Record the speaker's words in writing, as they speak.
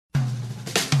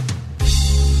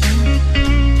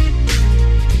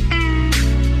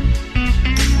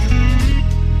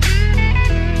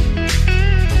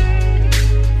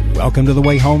Welcome to The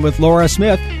Way Home with Laura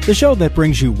Smith, the show that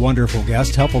brings you wonderful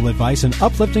guests, helpful advice, and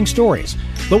uplifting stories.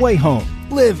 The Way Home.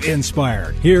 Live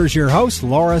inspired. Here's your host,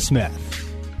 Laura Smith.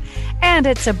 And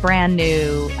it's a brand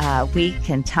new week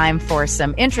and time for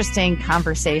some interesting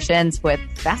conversations with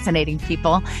fascinating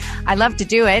people. I love to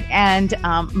do it. And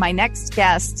my next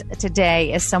guest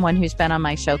today is someone who's been on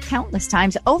my show countless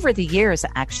times over the years,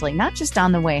 actually, not just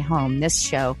on The Way Home, this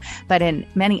show, but in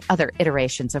many other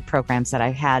iterations of programs that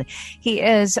I've had. He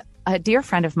is a dear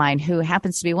friend of mine who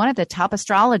happens to be one of the top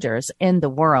astrologers in the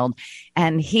world.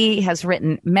 And he has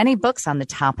written many books on the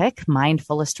topic,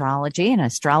 mindful astrology and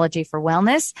astrology for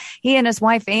wellness. He and his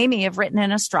wife, Amy, have written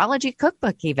an astrology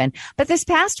cookbook even. But this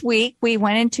past week, we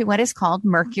went into what is called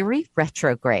Mercury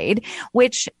retrograde,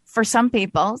 which for some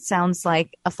people sounds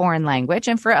like a foreign language.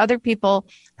 And for other people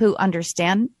who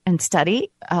understand and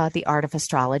study the art of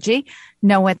astrology,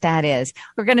 know what that is.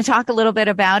 We're going to talk a little bit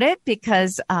about it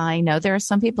because I know there are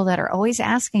some people that are always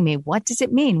asking me, what does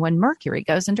it mean when Mercury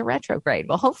goes into retrograde?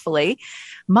 Well, hopefully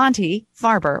Monty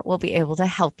Farber will be able to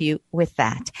help you with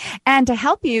that. And to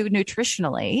help you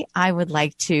nutritionally, I would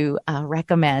like to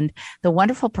recommend the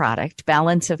wonderful product,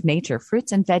 Balance of Nature,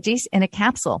 fruits and veggies in a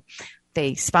capsule.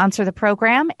 They sponsor the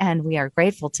program, and we are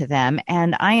grateful to them.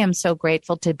 And I am so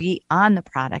grateful to be on the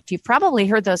product. You've probably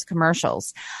heard those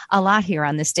commercials a lot here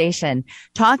on the station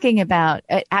talking about,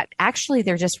 actually,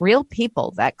 they're just real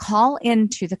people that call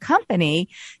into the company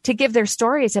to give their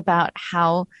stories about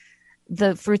how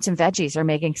the fruits and veggies are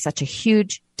making such a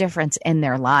huge difference in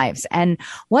their lives. And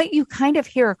what you kind of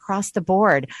hear across the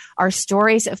board are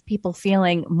stories of people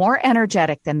feeling more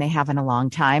energetic than they have in a long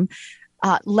time.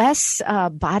 Less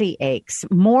body aches,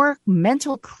 more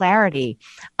mental clarity,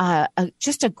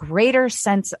 just a greater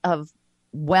sense of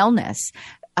wellness,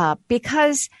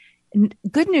 because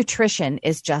good nutrition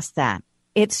is just that.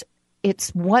 It's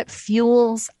what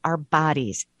fuels our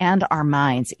bodies and our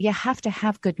minds. You have to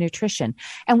have good nutrition.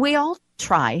 And we all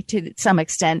try to some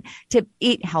extent to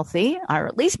eat healthy, or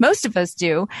at least most of us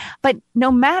do. But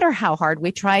no matter how hard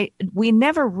we try, we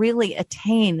never really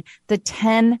attain the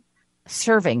 10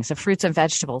 servings of fruits and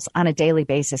vegetables on a daily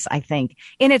basis, I think,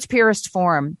 in its purest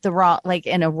form, the raw, like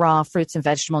in a raw fruits and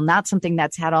vegetable, not something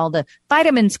that's had all the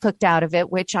vitamins cooked out of it,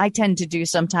 which I tend to do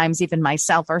sometimes even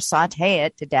myself, or saute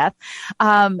it to death,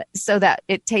 so that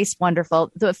it tastes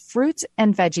wonderful. The fruits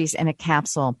and veggies in a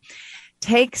capsule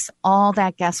takes all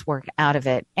that guesswork out of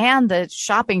it and the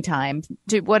shopping time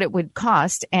to what it would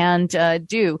cost and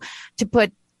do to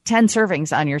put 10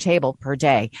 servings on your table per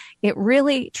day. It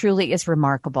really, truly is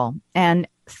remarkable. And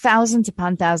thousands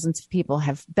upon thousands of people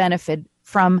have benefited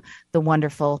from the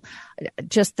wonderful,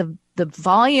 just the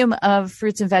volume of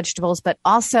fruits and vegetables, but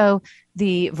also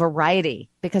the variety,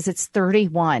 because it's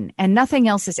 31 and nothing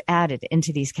else is added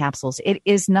into these capsules. It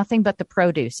is nothing but the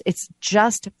produce. It's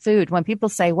just food. When people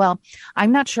say, well,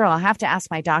 I'm not sure, I'll have to ask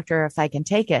my doctor if I can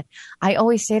take it, I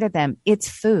always say to them, it's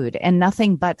food and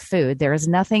nothing but food. There is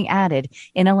nothing added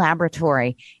in a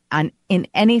laboratory in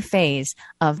any phase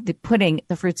of putting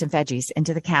the fruits and veggies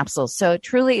into the capsules. So it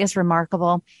truly is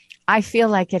remarkable. I feel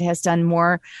like it has done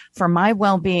more for my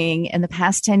well-being in the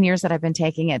past 10 years that I've been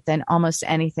taking it than almost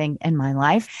anything in my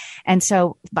life. And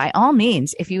so by all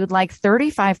means, if you would like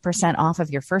 35% off of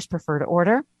your first preferred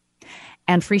order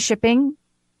and free shipping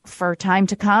for time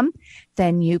to come,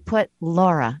 then you put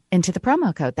Laura into the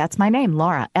promo code. That's my name,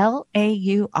 Laura, Laura.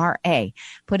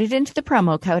 Put it into the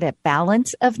promo code at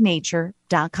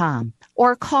balanceofnature.com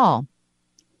or call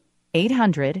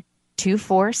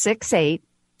 800-2468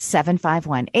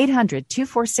 751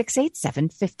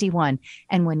 800-2468-751.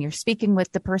 And when you're speaking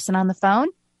with the person on the phone,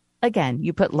 again,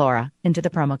 you put Laura into the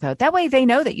promo code. That way they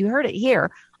know that you heard it here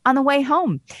on the way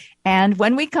home. And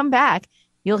when we come back,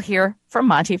 you'll hear from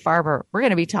Monty Farber. We're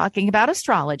going to be talking about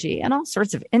astrology and all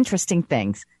sorts of interesting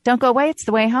things. Don't go away. It's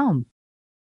the way home.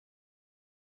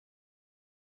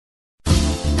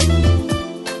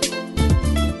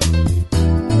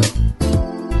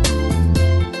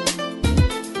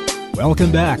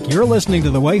 Welcome back. You're listening to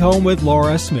The Way Home with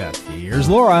Laura Smith. Here's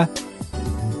Laura.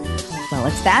 Well,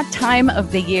 it's that time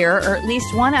of the year, or at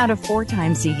least 1 out of 4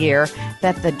 times a year,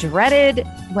 that the dreaded,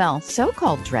 well,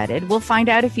 so-called dreaded, we'll find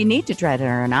out if you need to dread it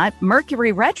or not,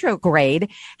 Mercury retrograde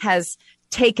has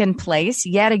taken place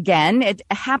yet again. It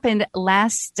happened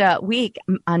last week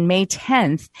on May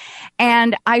 10th.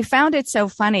 And I found it so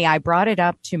funny. I brought it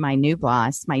up to my new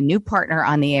boss, my new partner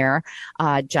on the air,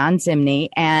 John Zimney,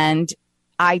 and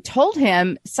I told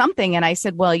him something and I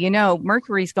said, well, you know,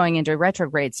 Mercury's going into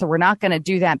retrograde, so we're not going to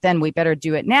do that then. We better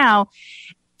do it now.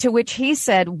 To which he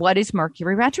said, what is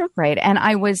Mercury retrograde? And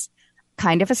I was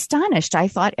kind of astonished. I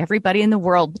thought everybody in the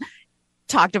world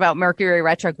talked about Mercury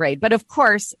retrograde. But of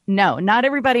course, no, not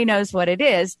everybody knows what it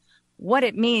is, what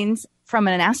it means from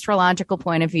an astrological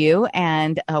point of view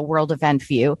and a world event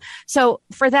view. So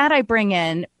for that, I bring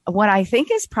in what I think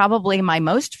is probably my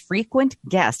most frequent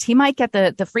guest. He might get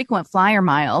the frequent flyer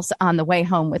miles on the way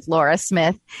home with Laura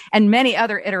Smith and many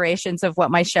other iterations of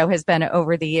what my show has been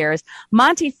over the years.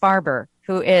 Monty Farber,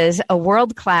 who is a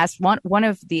world-class, one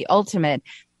of the ultimate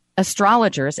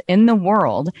astrologers in the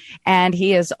world. And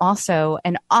he is also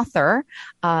an author,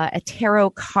 a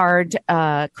tarot card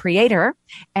creator,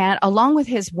 and along with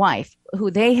his wife, who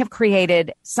they have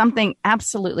created something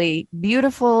absolutely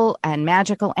beautiful and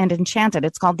magical and enchanted.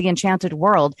 It's called The Enchanted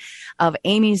World of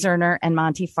Amy Zerner and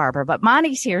Monty Farber. But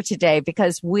Monty's here today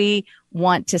because we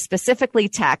want to specifically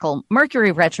tackle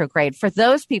Mercury retrograde. For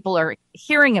those people who are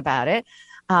hearing about it,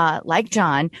 like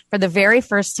John, for the very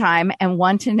first time and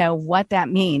want to know what that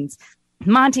means.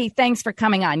 Monty, thanks for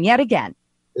coming on yet again.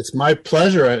 It's my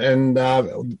pleasure. And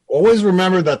always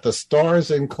remember that the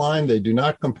stars incline, they do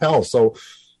not compel.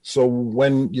 So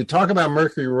when you talk about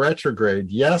Mercury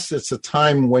retrograde, yes, it's a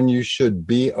time when you should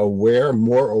be aware,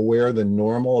 more aware than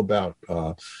normal about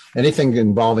anything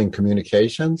involving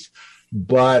communications.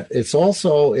 But it's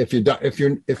also, if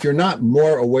you're not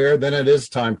more aware, then it is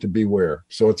time to beware.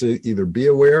 So it's either be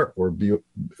aware or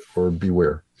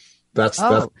beware. That's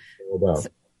what it's all about.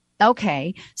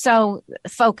 Okay. So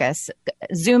focus,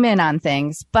 zoom in on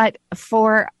things. But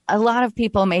for a lot of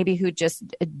people, maybe who just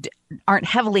aren't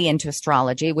heavily into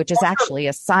astrology, which is actually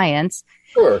a science,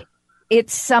 sure,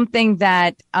 it's something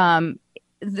that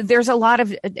there's a lot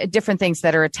of different things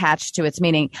that are attached to its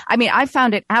meaning. I mean, I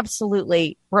found it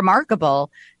absolutely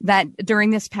remarkable that during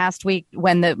this past week,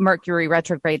 when the Mercury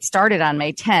retrograde started on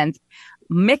May 10th,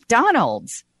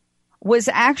 McDonald's was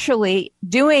actually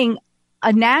doing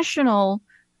a national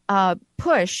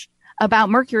push about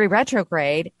Mercury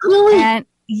retrograde. Really? And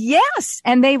yes,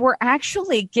 and they were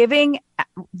actually giving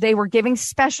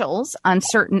specials on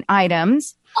certain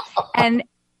items. And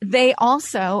they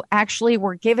also actually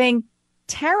were giving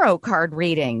tarot card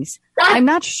readings. I'm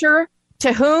not sure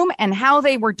to whom and how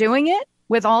they were doing it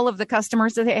with all of the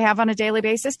customers that they have on a daily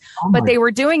basis, but they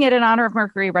were doing it in honor of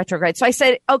Mercury retrograde. So I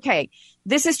said, okay,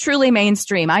 this is truly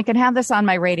mainstream. I can have this on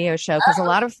my radio show because a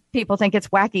lot of people think it's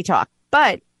wacky talk,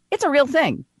 but it's a real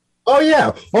thing. Oh,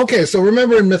 yeah. Okay. So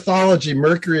remember, in mythology,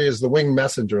 Mercury is the winged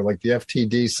messenger, like the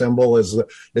FTD symbol is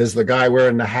the guy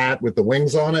wearing the hat with the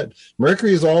wings on it.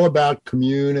 Mercury is all about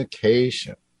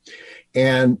communication.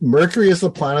 And Mercury is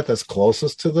the planet that's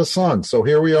closest to the sun. So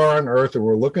here we are on Earth, and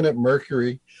we're looking at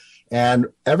Mercury. And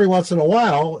every once in a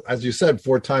while, as you said,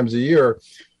 4 times a year,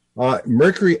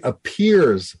 Mercury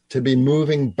appears to be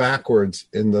moving backwards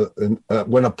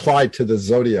when applied to the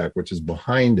zodiac, which is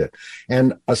behind it.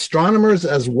 And astronomers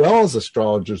as well as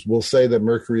astrologers will say that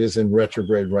Mercury is in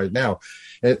retrograde right now.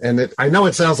 I know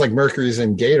it sounds like Mercury is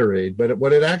in Gatorade, but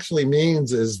what it actually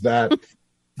means is that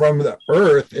from the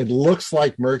Earth, it looks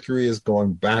like Mercury is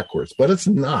going backwards, but it's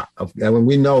not. And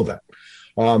we know that.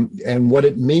 And what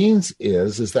it means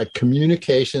is that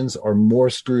communications are more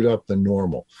screwed up than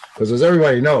normal. Because as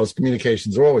everybody knows,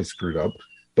 communications are always screwed up.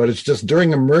 But it's just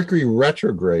during a Mercury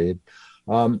retrograde,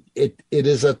 it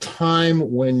is a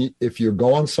time when if you're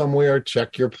going somewhere,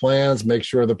 check your plans, make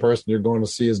sure the person you're going to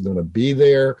see is going to be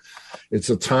there. It's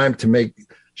a time to make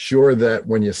sure that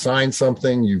when you sign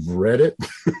something, you've read it.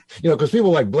 Because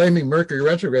people like blaming Mercury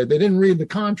retrograde, they didn't read the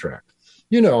contract.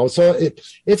 So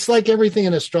it's like everything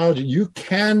in astrology. You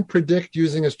can predict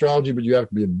using astrology, but you have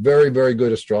to be a very, very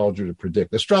good astrologer to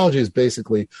predict. Astrology is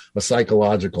basically a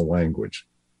psychological language,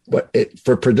 but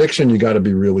for prediction, you got to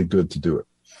be really good to do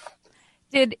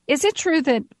it. Is it true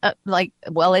that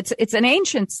it's an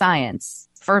ancient science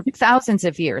for thousands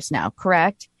of years now,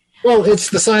 correct? Well, it's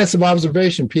the science of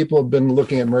observation. People have been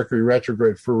looking at Mercury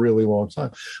retrograde for a really long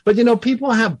time, but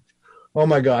people have. Oh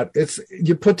my God.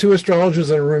 You put 2 astrologers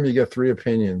in a room, you get 3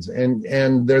 opinions.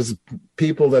 And there's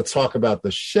people that talk about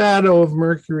the shadow of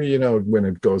Mercury, when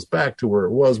it goes back to where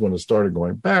it was, when it started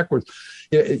going backwards.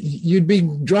 You'd be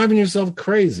driving yourself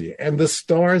crazy. And the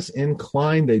stars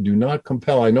incline, they do not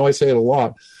compel. I know I say it a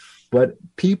lot, but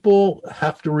people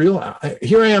have to realize,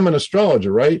 here I am an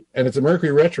astrologer, right? And it's a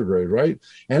Mercury retrograde, right?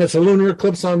 And it's a lunar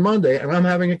eclipse on Monday, and I'm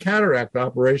having a cataract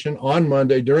operation on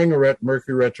Monday during a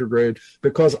Mercury retrograde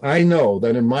because I know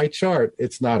that in my chart,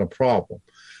 it's not a problem.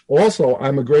 Also,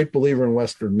 I'm a great believer in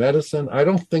Western medicine. I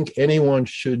don't think anyone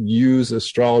should use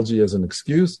astrology as an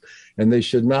excuse, and they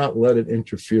should not let it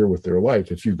interfere with their life.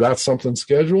 If you've got something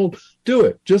scheduled, do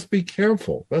it. Just be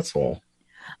careful. That's all.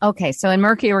 Okay, so in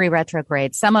Mercury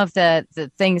retrograde, some of the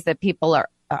things that people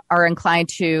are inclined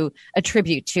to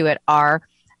attribute to it are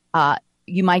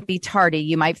you might be tardy.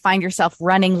 You might find yourself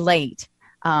running late.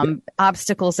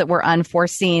 Obstacles that were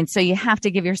unforeseen. So you have to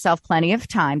give yourself plenty of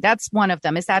time. That's one of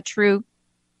them. Is that true?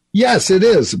 Yes, it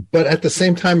is. But at the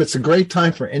same time, it's a great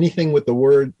time for anything with the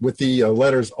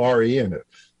letters RE in it.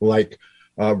 Like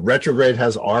retrograde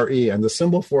has RE, and the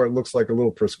symbol for it looks like a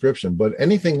little prescription. But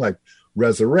anything like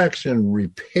resurrection,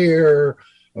 repair,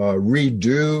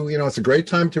 redo, it's a great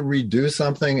time to redo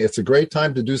something. It's a great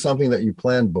time to do something that you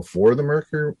planned before the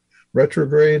Mercury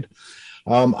retrograde.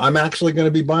 I'm actually going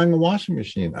to be buying a washing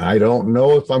machine. I don't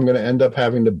know if I'm going to end up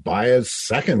having to buy a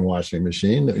second washing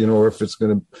machine, or if it's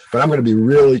going to, but I'm going to be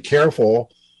really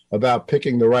careful about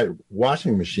picking the right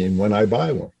washing machine when I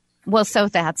buy one. Well, so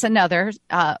that's another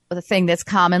thing that's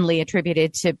commonly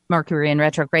attributed to Mercury in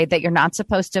retrograde, that you're not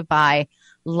supposed to buy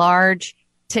large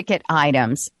ticket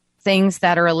items, things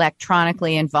that are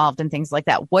electronically involved and things like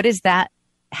that. What does that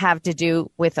have to do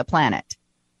with a planet?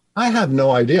 I have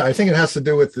no idea. I think it has to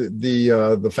do with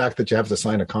the fact that you have to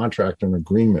sign a contract and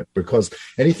agreement, because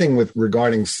anything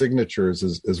regarding signatures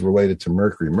is related to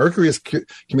Mercury. Mercury is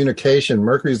communication.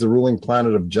 Mercury is the ruling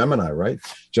planet of Gemini, right?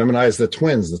 Gemini is the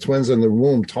twins in the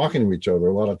womb talking to each other.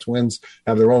 A lot of twins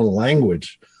have their own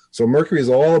language. So Mercury is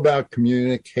all about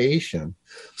communication.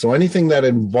 So anything that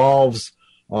involves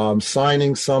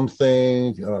signing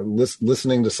something,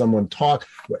 listening to someone talk.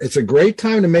 It's a great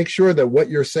time to make sure that what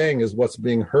you're saying is what's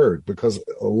being heard, because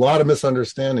a lot of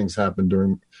misunderstandings happen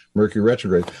during Mercury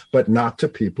retrograde, but not to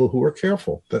people who are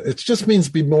careful. It just means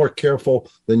be more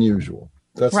careful than usual.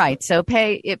 That's right. So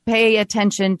pay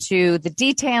attention to the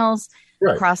details,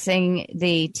 right. Crossing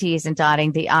the T's and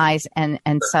dotting the I's and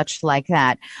such like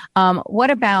that.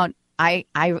 What about, I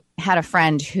had a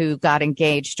friend who got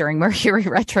engaged during Mercury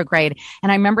retrograde,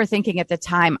 and I remember thinking at the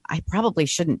time, I probably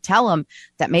shouldn't tell him,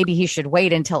 that maybe he should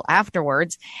wait until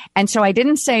afterwards. And so I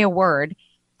didn't say a word.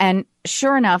 And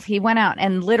sure enough, he went out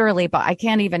and literally, but I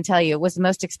can't even tell you, it was the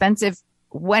most expensive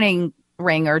wedding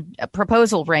ring or a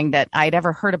proposal ring that I'd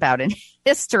ever heard about in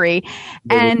history.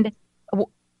 And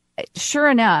sure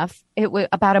enough, it was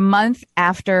about a month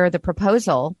after the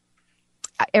proposal,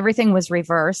 everything was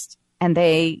reversed. And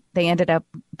they ended up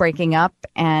breaking up.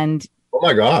 And oh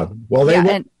my God! Well, they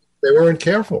weren't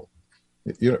careful.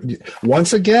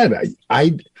 Once again,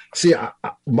 I see.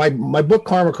 My book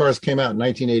Karma Cars came out in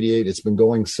 1988. It's been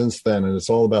going since then, and it's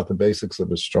all about the basics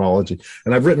of astrology.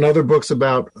 And I've written other books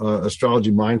about astrology,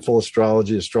 mindful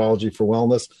astrology, astrology for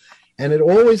wellness, and it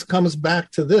always comes back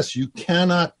to this: you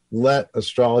cannot let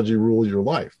astrology rule your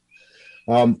life.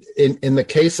 In the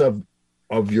case of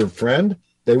your friend,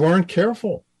 they weren't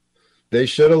careful. They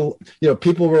should have,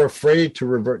 people were afraid to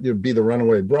revert, be the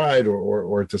runaway bride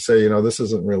or to say, this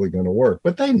isn't really going to work.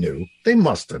 But they knew. They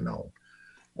must have known.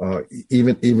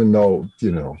 Even though,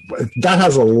 that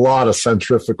has a lot of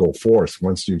centrifugal force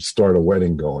once you start a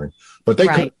wedding going. But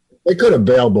they could have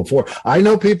bailed before. I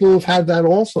know people who've had that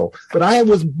also. But I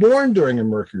was born during a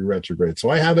Mercury retrograde, so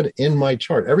I have it in my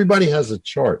chart. Everybody has a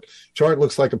chart. Chart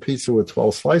looks like a pizza with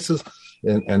 12 slices.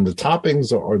 And the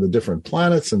toppings are the different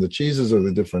planets, and the cheeses are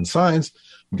the different signs.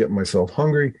 I'm getting myself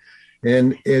hungry.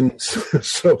 And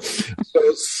so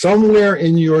somewhere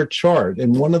in your chart,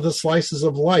 in one of the slices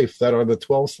of life that are the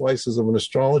 12 slices of an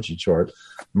astrology chart,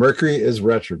 Mercury is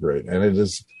retrograde. And it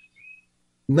is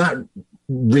not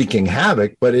wreaking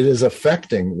havoc, but it is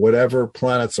affecting whatever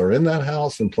planets are in that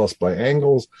house, and plus by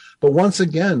angles. But once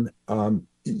again,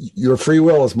 your free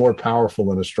will is more powerful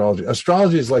than astrology.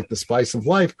 Astrology is like the spice of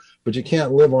life, but you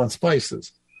can't live on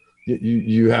spices.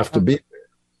 You have to be there.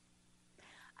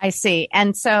 I see.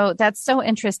 And so that's so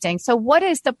interesting. So what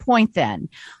is the point then?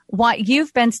 What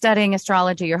you've been studying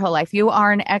astrology your whole life. You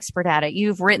are an expert at it.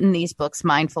 You've written these books,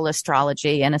 Mindful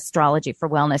Astrology and Astrology for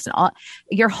Wellness, and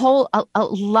all, a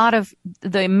lot of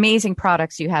the amazing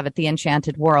products you have at the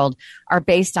Enchanted World are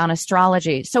based on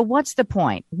astrology. So what's the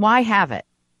point? Why have it?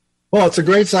 Well, it's a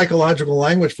great psychological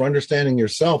language for understanding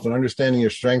yourself and understanding your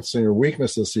strengths and your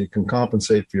weaknesses, so you can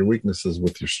compensate for your weaknesses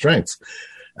with your strengths.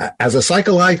 As a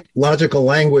psychological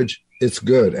language, it's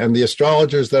good. And the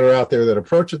astrologers that are out there that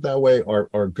approach it that way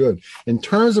are good. In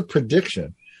terms of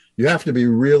prediction, you have to be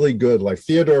really good. Like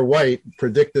Theodore White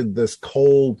predicted this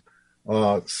cold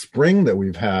spring that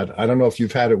we've had. I don't know if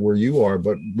you've had it where you are,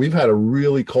 but we've had a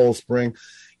really cold spring.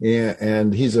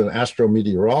 And he's an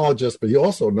astrometeorologist, but he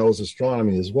also knows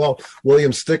astronomy as well.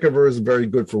 William Stickover is very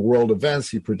good for world events.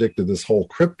 He predicted this whole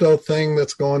crypto thing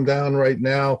that's going down right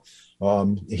now.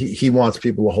 He wants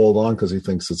people to hold on because he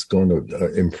thinks it's going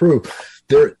to improve.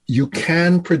 You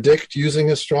can predict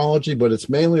using astrology, but it's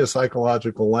mainly a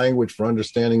psychological language for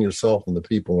understanding yourself and the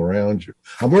people around you.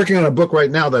 I'm working on a book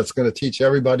right now that's going to teach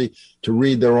everybody to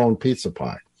read their own pizza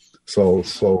pie.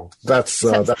 So that's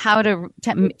how to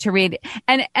read.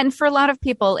 And for a lot of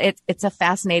people, it's a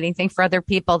fascinating thing. For other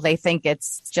people, they think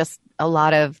it's just a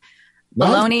lot of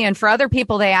baloney. And for other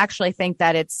people, they actually think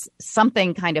that it's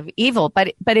something kind of evil,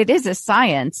 but it is a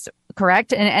science,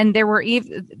 correct? And there were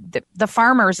the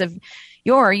farmers of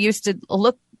yore used to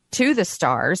look to the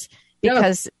stars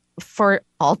because for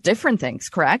all different things,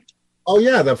 correct? Oh,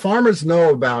 yeah. The farmers know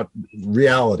about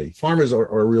reality. Farmers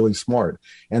are really smart,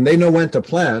 and they know when to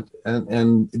plant.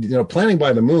 And planting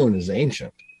by the moon is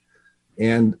ancient.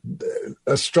 And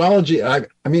astrology, I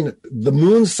mean, the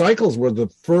moon cycles were the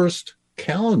first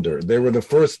calendar. They were the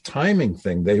first timing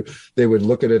thing. They would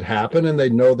look at it happen, and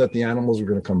they'd know that the animals were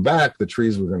going to come back, the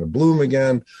trees were going to bloom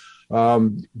again.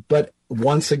 But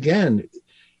once again,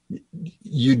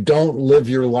 you don't live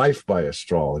your life by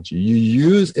astrology.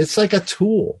 It's like a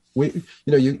tool.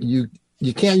 You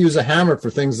can't use a hammer for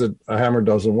things that a hammer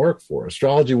doesn't work for.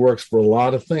 Astrology works for a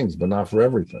lot of things, but not for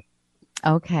everything.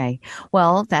 Okay.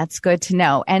 Well, that's good to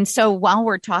know. And so while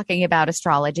we're talking about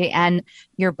astrology and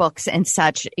your books and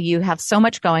such, you have so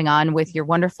much going on with your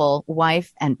wonderful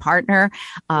wife and partner.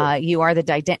 You are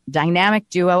the dynamic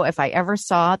duo. If I ever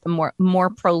saw the more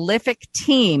prolific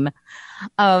team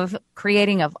of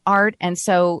creating of art. And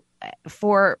so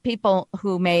for people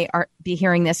who may be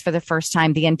hearing this for the first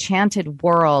time, the Enchanted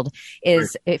World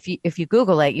is, if you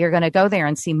Google it, you're going to go there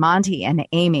and see Monty and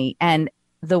Amy, and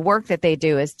the work that they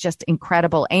do is just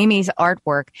incredible. Amy's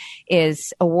artwork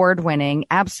is award-winning,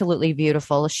 absolutely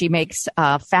beautiful. She makes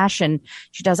fashion.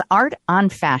 She does art on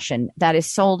fashion that is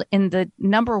sold in the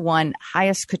 #1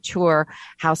 highest couture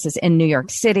houses in New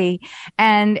York City.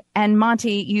 And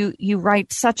Monty, you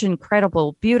write such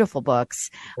incredible, beautiful books.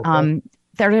 Okay.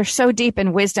 They're so deep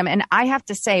in wisdom. And I have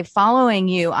to say, following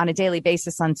you on a daily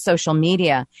basis on social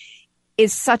media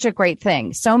is such a great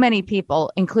thing. So many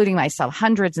people, including myself,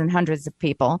 hundreds and hundreds of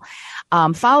people,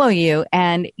 follow you,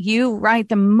 and you write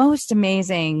the most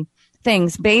amazing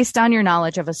things based on your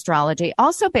knowledge of astrology,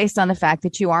 also based on the fact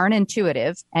that you are an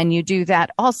intuitive and you do that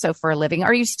also for a living.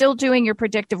 Are you still doing your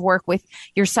predictive work with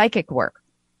your psychic work?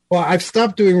 Well, I've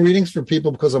stopped doing readings for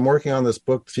people because I'm working on this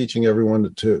book, teaching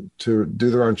everyone to do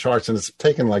their own charts. And it's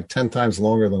taken like 10 times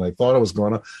longer than I thought it was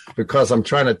going to, because I'm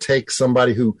trying to take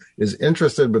somebody who is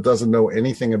interested but doesn't know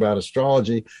anything about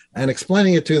astrology and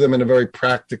explaining it to them in a very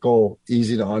practical,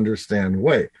 easy to understand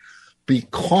way.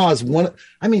 Because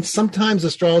sometimes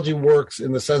astrology works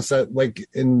in the sense that, like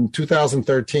in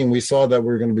 2013, we saw that we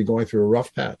were going to be going through a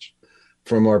rough patch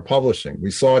from our publishing. We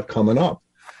saw it coming up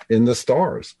in the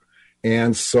stars.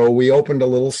 And so we opened a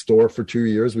little store for 2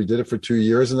 years. We did it for 2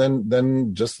 years. And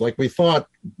then just like we thought,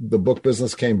 the book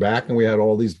business came back and we had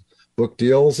all these book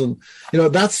deals. And,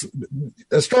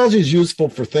 astrology is useful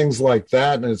for things like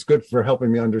that. And it's good for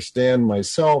helping me understand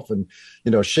myself and,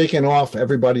 shaking off.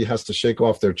 Everybody has to shake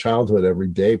off their childhood every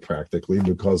day practically,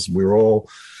 because we're all,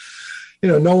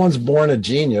 no one's born a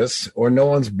genius or no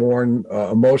one's born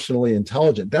emotionally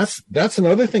intelligent. That's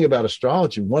another thing about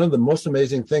astrology. One of the most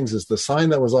amazing things is the sign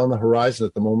that was on the horizon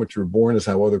at the moment you were born is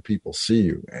how other people see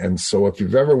you. And so if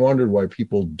you've ever wondered why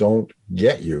people don't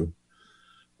get you,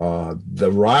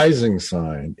 the rising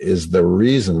sign is the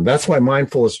reason. That's why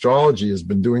mindful astrology has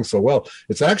been doing so well.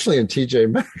 It's actually in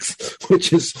TJ Maxx,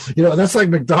 which is, that's like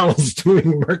McDonald's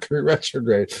doing Mercury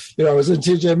retrograde. I was in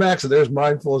TJ Maxx and there's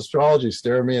mindful astrology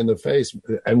staring me in the face.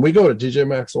 And we go to TJ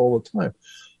Maxx all the time.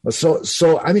 So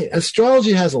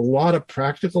astrology has a lot of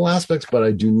practical aspects, but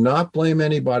I do not blame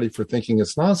anybody for thinking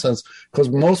it's nonsense, because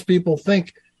most people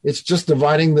think it's just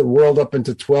dividing the world up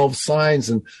into 12 signs.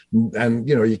 And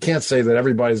you can't say that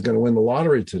everybody's going to win the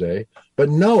lottery today. But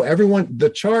no, the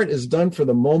chart is done for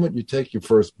the moment you take your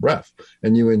first breath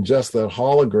and you ingest that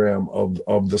hologram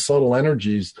of the subtle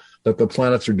energies that the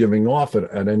planets are giving off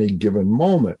at any given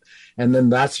moment. And then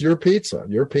that's your pizza.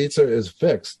 Your pizza is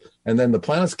fixed. And then the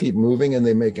planets keep moving and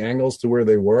they make angles to where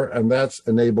they were. And that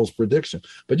enables prediction.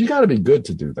 But you got to be good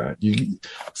to do that.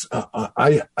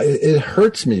 It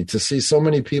hurts me to see so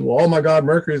many people, oh my God,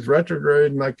 Mercury's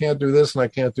retrograde and I can't do this and I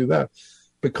can't do that.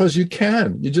 Because you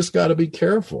can. You just got to be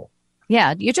careful.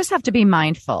 Yeah, you just have to be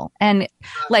mindful. And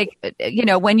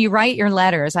when you write your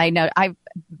letters, I know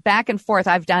back and forth,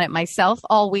 I've done it myself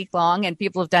all week long, and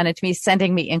people have done it to me,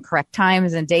 sending me incorrect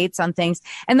times and dates on things.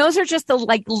 And those are just the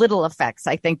little effects,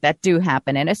 I think, that do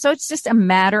happen. And so it's just a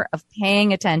matter of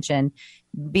paying attention,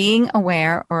 being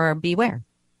aware or beware.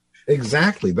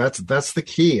 Exactly. That's the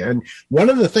key. And one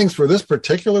of the things for this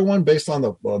particular one, based on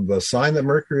the sign that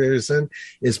Mercury is in,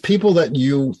 is people that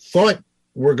you thought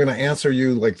were going to answer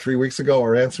you like 3 weeks ago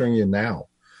are answering you now.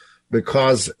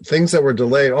 because things that were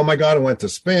delayed, oh my God, it went to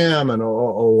spam, and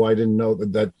I didn't know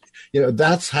that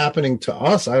that's happening to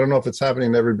us. I don't know if it's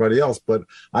happening to everybody else, but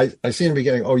I seem to be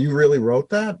getting, oh, you really wrote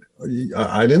that?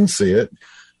 I didn't see it.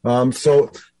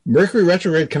 So Mercury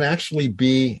retrograde can actually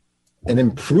be an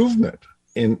improvement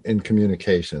in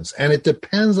communications, and it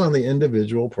depends on the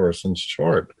individual person's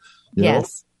chart.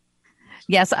 Yes.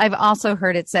 Yes, I've also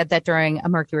heard it said that during a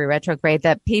Mercury retrograde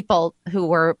that people who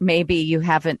were maybe you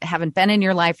haven't been in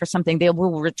your life or something, they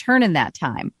will return in that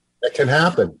time. That can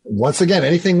happen. Once again,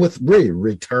 anything with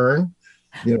return,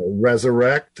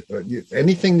 resurrect,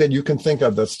 anything that you can think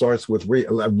of that starts with read.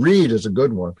 Read is a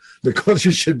good one because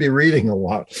you should be reading a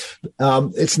lot.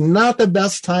 It's not the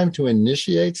best time to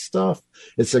initiate stuff.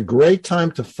 It's a great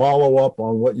time to follow up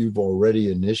on what you've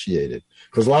already initiated.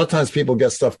 Because a lot of times people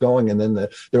get stuff going and then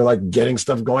they're like getting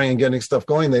stuff going.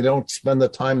 They don't spend the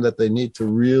time that they need to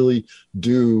really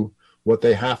do what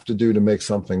they have to do to make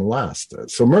something last.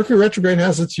 So Mercury retrograde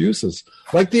has its uses,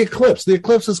 like the eclipse. The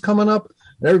eclipse is coming up,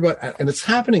 and it's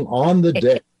happening on the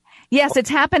day. Yes, it's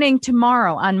happening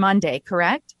tomorrow on Monday,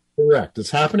 correct? Correct.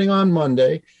 It's happening on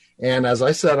Monday. And as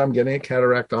I said, I'm getting a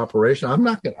cataract operation.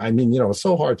 It's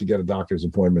so hard to get a doctor's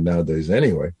appointment nowadays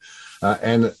anyway.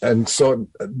 And so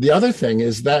the other thing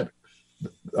is that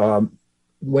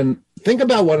think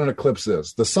about what an eclipse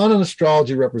is. The sun in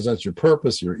astrology represents your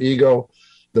purpose, your ego.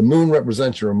 The moon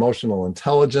represents your emotional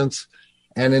intelligence.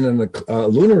 And in a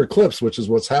lunar eclipse, which is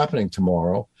what's happening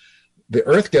tomorrow, the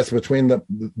earth gets between the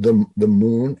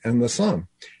moon and the sun.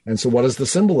 And so what is the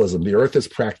symbolism? The earth is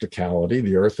practicality.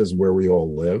 The earth is where we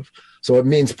all live. So it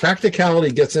means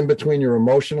practicality gets in between your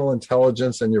emotional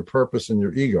intelligence and your purpose and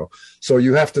your ego. So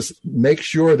you have to make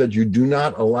sure that you do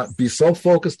not be so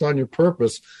focused on your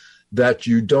purpose that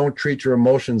you don't treat your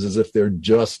emotions as if they're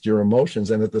just your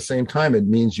emotions. And at the same time, it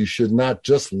means you should not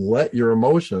just let your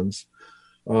emotions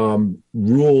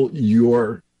rule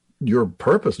your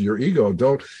purpose, your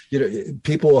ego.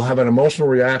 People will have an emotional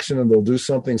reaction and they'll do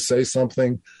something, say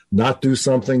something, not do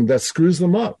something that screws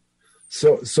them up.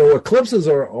 So eclipses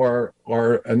are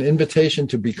an invitation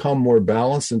to become more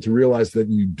balanced and to realize that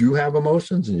you do have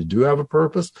emotions and you do have a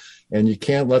purpose and you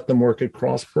can't let them work at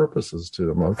cross purposes to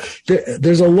them.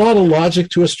 There's a lot of logic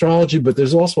to astrology, but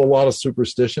there's also a lot of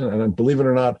superstition. And believe it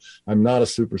or not, I'm not a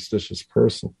superstitious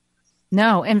person.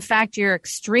 No, in fact, you're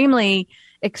extremely,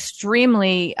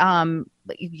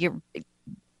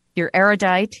 you're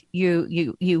erudite.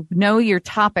 You know your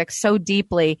topic so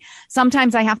deeply.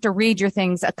 Sometimes I have to read your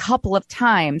things a couple of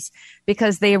times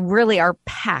because they really are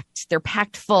packed. They're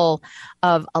packed full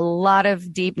of a lot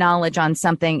of deep knowledge on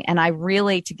something. And I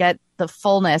really, to get the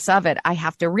fullness of it, I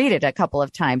have to read it a couple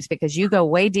of times because you go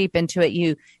way deep into it.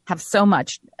 You have so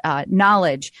much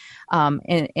knowledge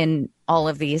in all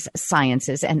of these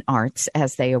sciences and arts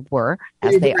as they are.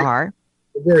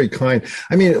 Very kind.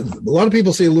 I mean, a lot of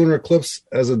people see a lunar eclipse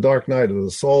as a dark night of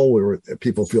the soul where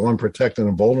people feel unprotected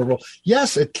and vulnerable.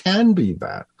 Yes, it can be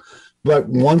that. But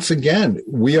once again,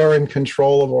 we are in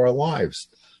control of our lives.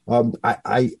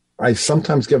 I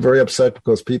sometimes get very upset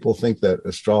because people think that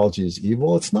astrology is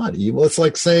evil. It's not evil. It's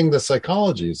like saying that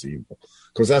psychology is evil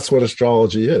because that's what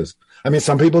astrology is. I mean,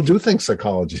 some people do think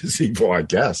psychology is evil, I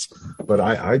guess, but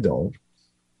I don't.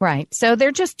 Right. So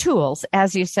they're just tools,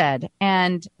 as you said.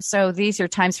 And so these are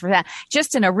times for that.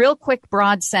 Just in a real quick,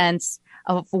 broad sense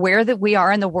of where that we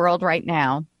are in the world right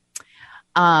now.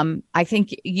 I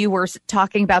think you were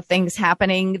talking about things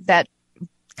happening that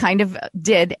kind of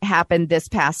did happen this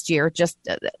past year, just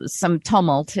some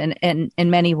tumult in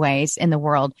many ways in the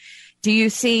world. Do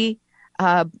you see,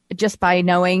 just by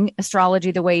knowing astrology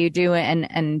the way you do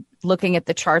and looking at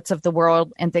the charts of the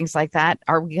world and things like that,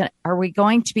 are we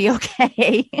going to be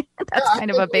okay? That's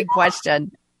kind of a big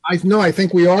question. I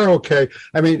think we are okay.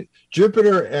 I mean,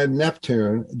 Jupiter and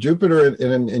Neptune, Jupiter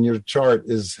in your chart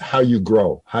is how you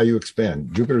grow, how you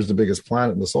expand. Jupiter is the biggest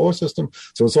planet in the solar system.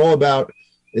 So it's all about,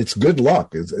 it's good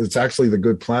luck. It's actually the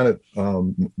good planet,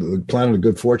 the planet of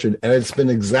good fortune. And it's been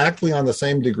exactly on the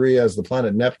same degree as the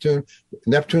planet Neptune.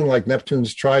 Neptune, like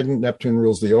Neptune's trident, Neptune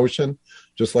rules the ocean,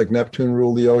 just like Neptune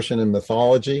ruled the ocean in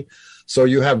mythology. So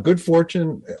you have good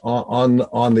fortune on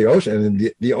the ocean.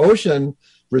 And the ocean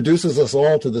reduces us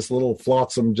all to this little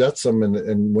flotsam jetsam.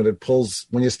 And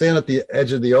when you stand at the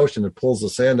edge of the ocean, it pulls the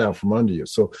sand out from under you.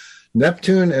 So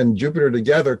Neptune and Jupiter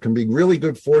together can be really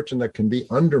good fortune that can be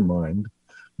undermined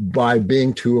by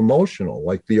being too emotional,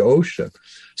 like the ocean.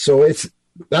 So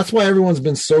that's why everyone's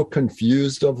been so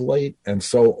confused of late and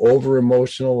so over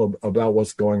emotional about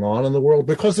what's going on in the world,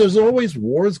 because there's always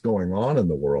wars going on in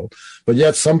the world. But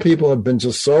yet some people have been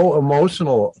just so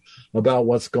emotional about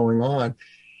what's going on.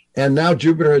 And now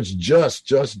Jupiter has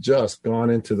just gone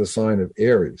into the sign of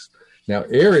Aries. Now,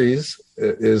 Aries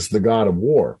is the god of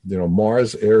war.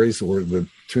 Mars, Aries were the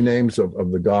two names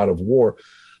of the god of war.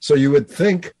 So you would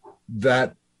think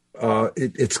that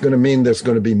it's going to mean there's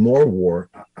going to be more war.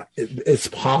 It's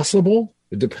possible.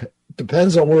 It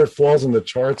depends on where it falls in the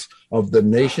charts of the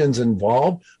nations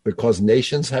involved, because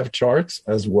nations have charts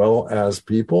as well as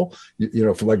people.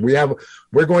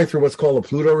 We're going through what's called a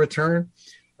Pluto return.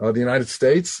 The United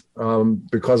States,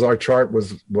 because our chart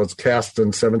was cast in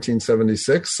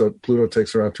 1776, so Pluto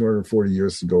takes around 240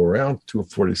 years to go around,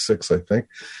 246, I think.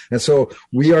 And so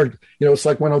we are, it's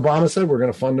like when Obama said, we're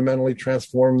going to fundamentally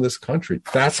transform this country.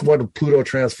 That's what a Pluto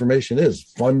transformation is,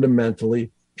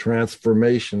 fundamentally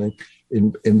transformation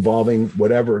involving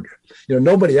whatever.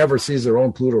 Nobody ever sees their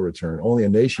own Pluto return, only a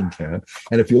nation can.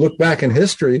 And if you look back in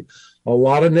history, a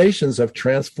lot of nations have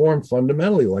transformed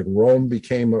fundamentally, like Rome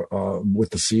became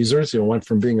with the Caesars, went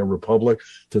from being a republic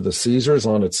to the Caesars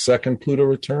on its second Pluto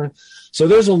return. So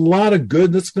there's a lot of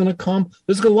good that's going to come.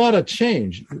 There's a lot of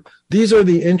change. These are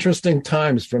the interesting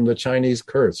times from the Chinese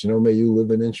curse. May you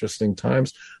live in interesting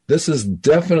times. This is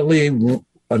definitely an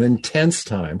intense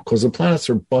time because the planets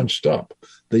are bunched up.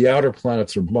 The outer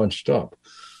planets are bunched up.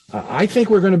 I think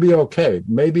we're going to be okay.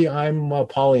 Maybe I'm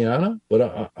Pollyanna,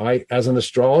 but I, as an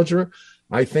astrologer,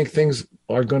 I think things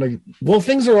are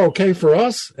okay for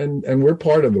us, and we're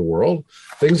part of the world.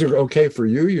 Things are okay for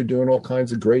you. You're doing all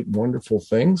kinds of great, wonderful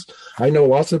things. I know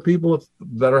lots of people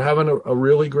that are having a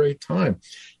really great time.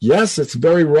 Yes, it's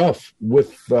very rough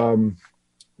with the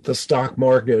stock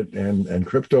market and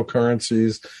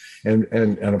cryptocurrencies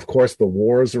and of course the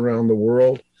wars around the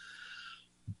world.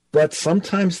 But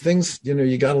sometimes things,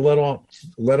 you got to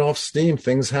let off steam.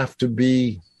 Things have to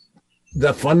be,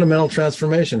 the fundamental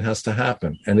transformation has to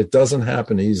happen, and it doesn't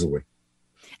happen easily.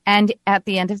 And at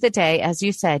the end of the day, as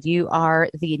you said, you are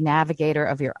the navigator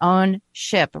of your own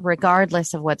ship,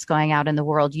 regardless of what's going out in the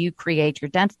world. You create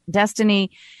your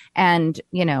destiny, and,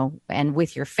 and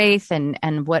with your faith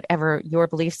and whatever your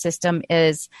belief system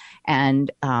is. And,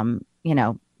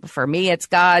 for me, it's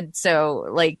God.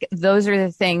 So those are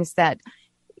the things that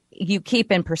you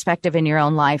keep in perspective in your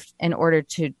own life in order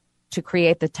to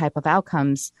create the type of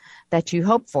outcomes that you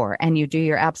hope for, and you do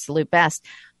your absolute best.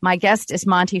 My guest is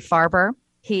Monty Farber.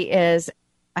 He is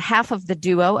a half of the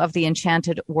duo of the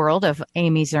Enchanted World of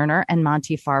Amy Zerner and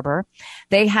Monty Farber.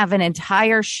 They have an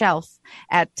entire shelf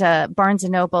at Barnes &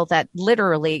 Noble that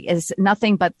literally is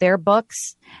nothing but their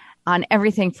books on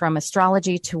everything from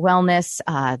astrology to wellness,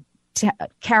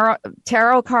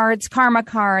 tarot cards, karma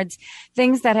cards,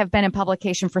 things that have been in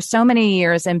publication for so many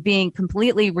years and being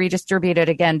completely redistributed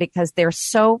again because they're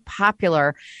so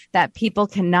popular that people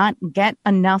cannot get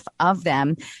enough of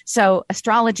them. So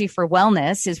Astrology for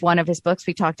Wellness is one of his books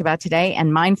we talked about today,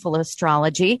 and Mindful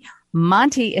Astrology.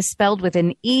 Monty is spelled with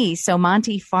an E. So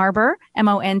Monty Farber,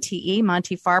 M-O-N-T-E,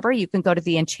 Monty Farber. You can go to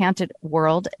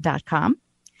theenchantedworld.com.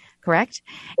 Correct?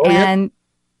 Oh, and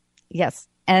yeah. Yes.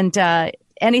 And,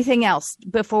 anything else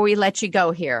before we let you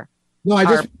go here? No,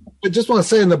 I just want to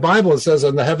say in the Bible, it says,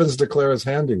 and the heavens declare his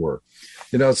handiwork.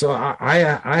 So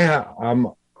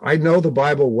I know the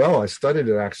Bible well. I studied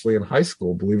it actually in high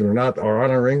school, believe it or not, or on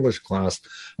our English class.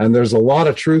 And there's a lot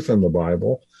of truth in the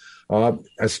Bible.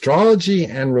 Astrology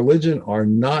and religion are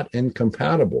not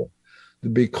incompatible,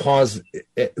 because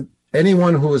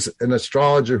anyone who is an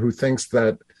astrologer who thinks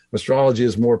that astrology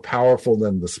is more powerful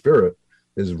than the spirit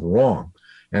is wrong.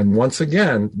 And once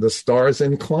again, the stars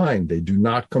incline. They do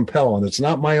not compel. And it's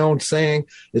not my own saying.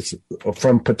 It's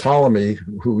from Ptolemy,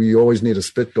 who you always need a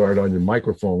spit guard on your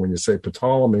microphone when you say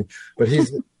Ptolemy. But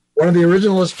he's one of the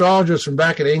original astrologers from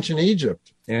back in ancient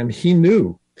Egypt. And he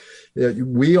knew that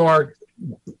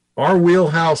our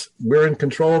wheelhouse, we're in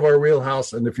control of our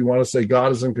wheelhouse. And if you want to say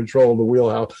God is in control of the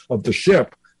wheelhouse of the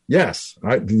ship, yes.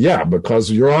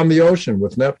 Because you're on the ocean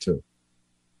with Neptune.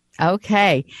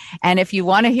 Okay. And if you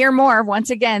want to hear more, once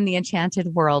again,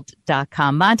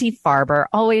 theenchantedworld.com. Monty Farber,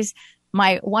 always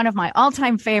one of my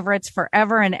all-time favorites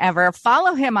forever and ever.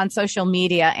 Follow him on social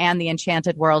media and The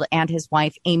Enchanted World and his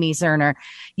wife, Amy Zerner.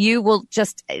 You will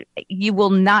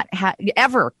not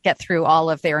ever get through all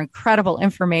of their incredible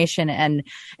information and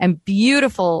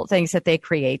beautiful things that they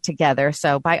create together.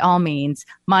 So by all means,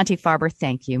 Monty Farber,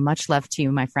 thank you. Much love to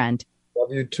you, my friend.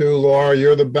 Love you too, Laura.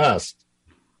 You're the best.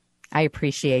 I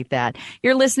appreciate that.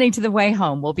 You're listening to The Way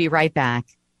Home. We'll be right back.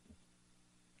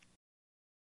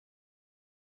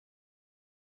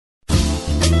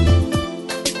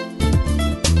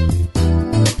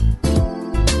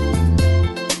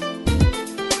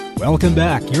 Welcome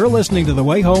back. You're listening to The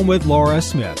Way Home with Laura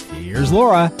Smith. Here's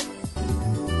Laura.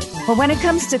 Well, when it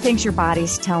comes to things your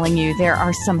body's telling you, there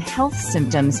are some health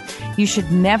symptoms you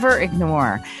should never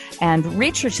ignore. And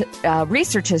research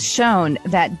has shown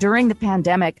that during the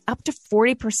pandemic, up to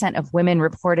 40% of women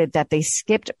reported that they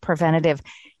skipped preventative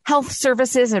health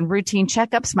services and routine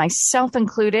checkups, myself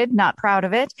included, not proud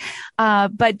of it.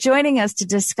 But joining us to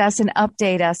discuss and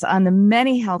update us on the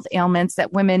many health ailments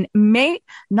that women may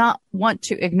not want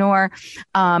to ignore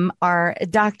are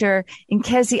Dr.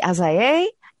 Nkezi Azaye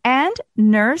and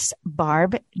Nurse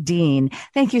Barb Dean.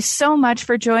 Thank you so much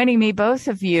for joining me, both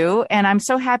of you. And I'm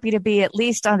so happy to be at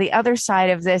least on the other side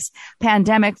of this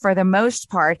pandemic for the most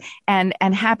part, and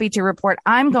happy to report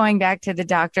I'm going back to the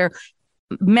doctor.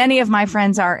 Many of my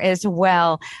friends are as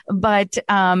well, but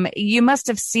you must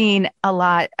have seen a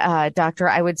lot, Doctor,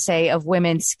 I would say, of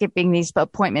women skipping these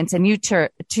appointments, and you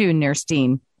too, Nurse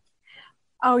Dean.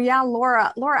 Oh, yeah,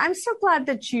 Laura. Laura, I'm so glad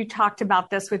that you talked about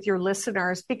this with your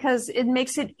listeners, because it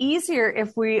makes it easier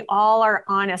if we all are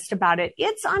honest about it.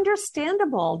 It's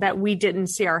understandable that we didn't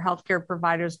see our healthcare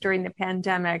providers during the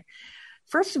pandemic.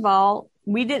 First of all,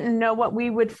 we didn't know what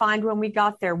we would find when we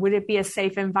got there. Would it be a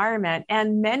safe environment?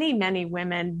 And many, many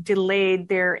women delayed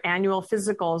their annual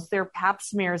physicals, their pap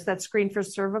smears that screen for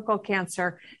cervical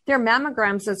cancer, their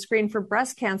mammograms that screen for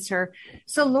breast cancer.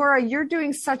 So, Laura, you're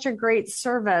doing such a great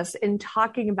service in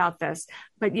talking about this.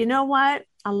 But you know what?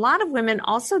 A lot of women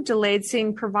also delayed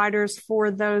seeing providers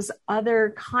for those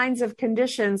other kinds of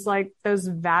conditions, like those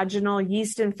vaginal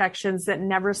yeast infections that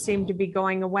never seem to be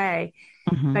going away.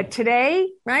 Mm-hmm. But today,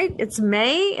 right, it's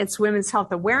May, it's Women's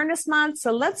Health Awareness Month.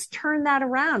 So let's turn that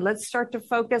around. Let's start to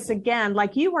focus again,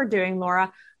 like you are doing,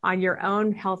 Laura, on your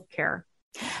own healthcare.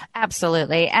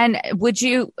 Absolutely. And would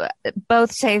you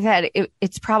both say that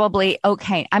it's probably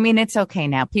okay? I mean, it's okay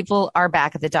now. People are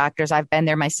back at the doctors. I've been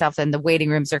there myself, and the waiting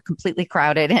rooms are completely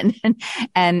crowded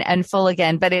and full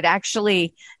again. But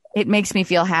it makes me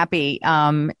feel happy,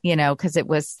 because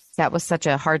that was such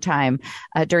a hard time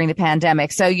during the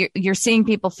pandemic. So you're seeing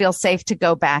people feel safe to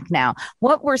go back now.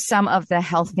 What were some of the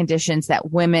health conditions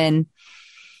that women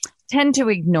tend to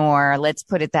ignore, let's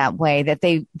put it that way, that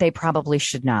they probably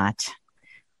should not?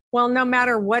 Well, no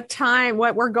matter what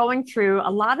we're going through, a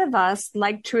lot of us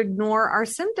like to ignore our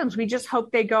symptoms. We just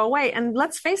hope they go away. And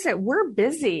let's face it, we're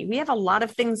busy. We have a lot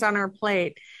of things on our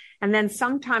plate. And then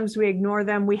sometimes we ignore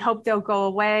them. We hope they'll go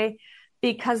away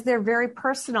because they're very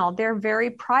personal. They're very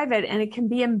private, and it can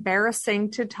be embarrassing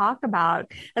to talk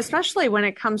about, especially when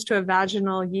it comes to a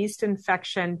vaginal yeast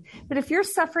infection. But if you're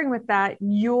suffering with that,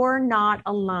 you're not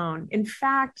alone. In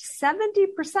fact,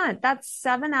 70%, that's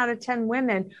 7 out of 10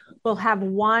 women, will have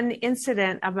one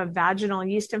incident of a vaginal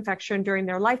yeast infection during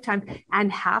their lifetime,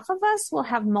 and half of us will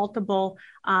have multiple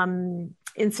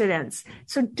incidents.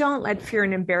 So don't let fear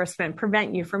and embarrassment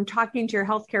prevent you from talking to your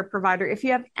healthcare provider if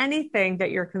you have anything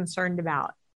that you're concerned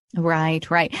about. Right.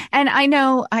 And I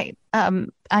know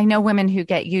women who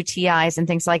get UTIs and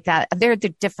things like that. They're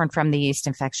different from the yeast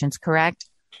infections, correct?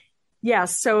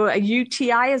 Yes. So a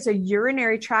UTI is a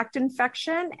urinary tract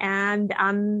infection. And,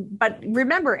 but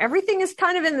remember, everything is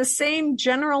kind of in the same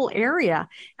general area.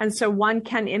 And so one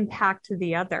can impact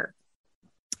the other.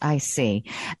 I see.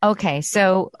 Okay.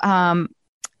 So,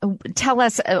 tell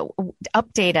us,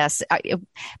 update us,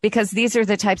 because these are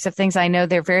the types of things I know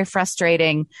they're very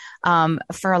frustrating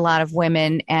for a lot of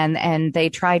women, and they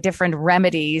try different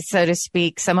remedies, so to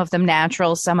speak, some of them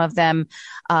natural, some of them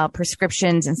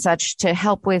prescriptions and such to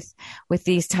help with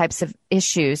these types of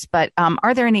issues. But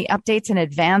are there any updates and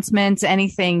advancements,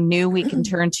 anything new we can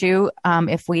turn to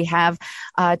if we have,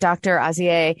 Dr.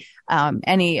 Azaye,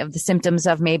 any of the symptoms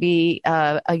of maybe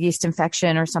a yeast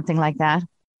infection or something like that?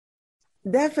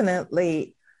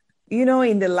 Definitely.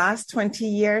 In the last 20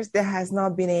 years, there has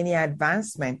not been any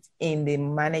advancement in the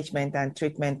management and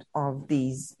treatment of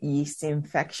these yeast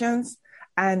infections.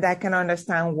 And I can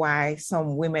understand why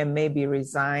some women may be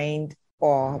resigned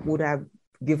or would have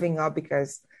given up,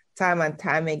 because time and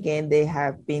time again, they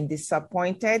have been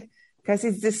disappointed, because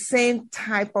it's the same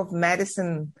type of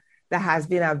medicine that has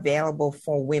been available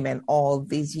for women all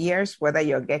these years, whether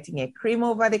you're getting a cream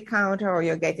over the counter or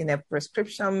you're getting a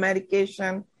prescription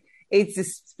medication,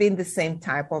 it's been the same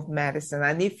type of medicine.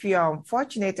 And if you're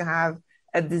unfortunate to have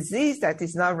a disease that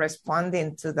is not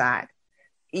responding to that,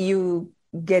 you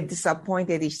get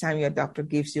disappointed each time your doctor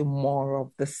gives you more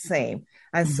of the same.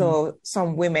 And so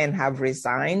some women have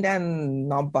resigned and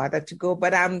not bothered to go,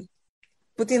 but I'm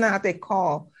putting out a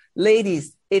call.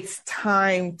 Ladies, it's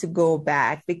time to go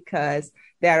back, because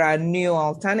there are new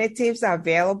alternatives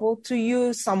available to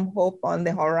you, some hope on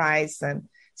the horizon.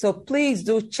 So please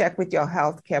do check with your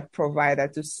healthcare provider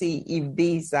to see if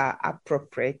these are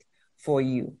appropriate for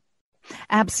you.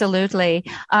 Absolutely.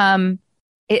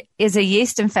 is a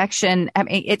yeast infection. I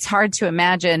mean, it's hard to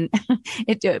imagine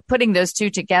putting those two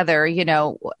together,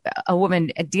 a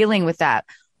woman dealing with that.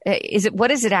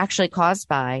 What is it actually caused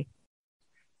by?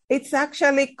 It's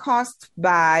actually caused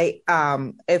by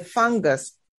a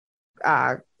fungus,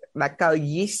 like a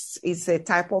yeast is a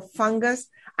type of fungus.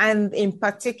 And in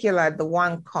particular, the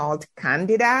one called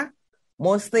Candida,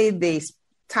 mostly this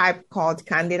type called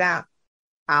Candida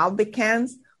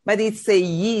albicans, but it's a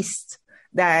yeast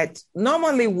that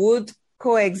normally would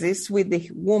coexist with the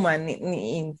woman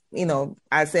in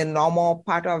as a normal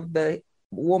part of the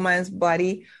woman's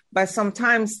body. But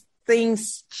sometimes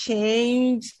things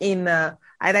change in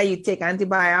either you take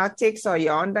antibiotics or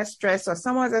you're under stress or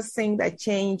some other thing that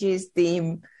changes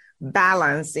the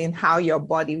balance in how your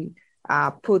body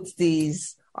puts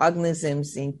these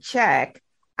organisms in check,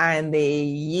 and the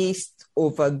yeast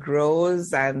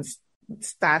overgrows and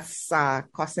starts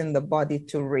causing the body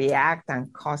to react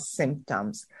and cause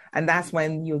symptoms. And that's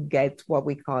when you get what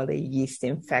we call a yeast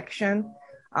infection.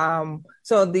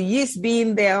 So the yeast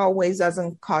being there always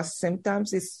doesn't cause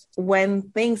symptoms. It's when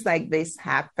things like this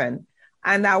happen.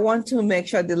 And I want to make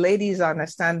sure the ladies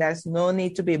understand there's no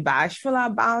need to be bashful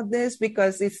about this,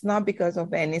 because it's not because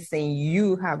of anything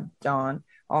you have done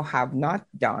or have not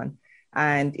done.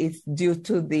 And it's due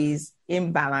to these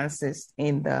imbalances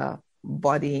in the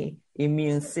body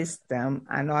immune system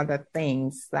and other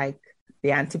things like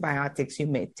the antibiotics you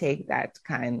may take that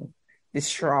can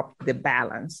disrupt the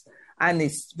balance. And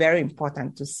it's very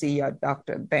important to see your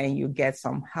doctor. Then you get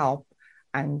some help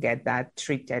and get that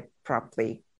treated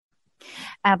properly.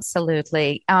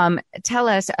 Absolutely. Tell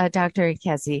us, Dr.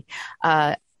 Kezi,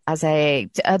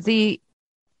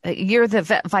 you're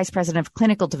the vice president of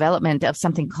clinical development of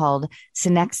something called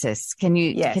Synexus. Can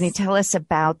you tell us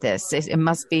about this? It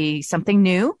must be something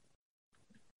new.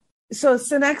 So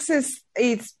Synexus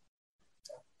is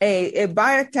a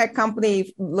biotech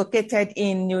company located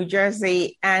in New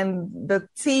Jersey, and the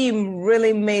team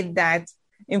really made that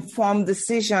informed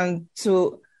decision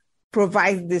to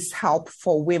provide this help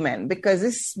for women, because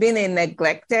it's been a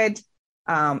neglected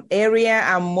area,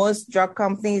 and most drug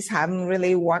companies haven't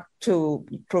really worked to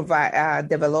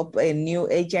develop a new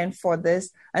agent for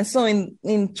this. And so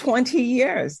in 20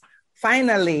 years,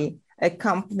 finally, a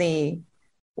company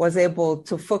was able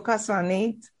to focus on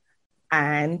it.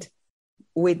 And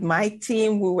with my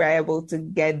team, we were able to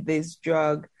get this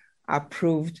drug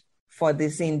approved for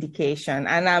this indication.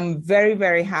 And I'm very,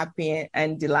 very happy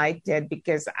and delighted,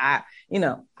 because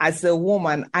as a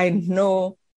woman, I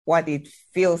know what it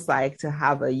feels like to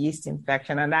have a yeast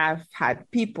infection. And I've had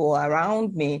people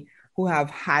around me who have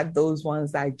had those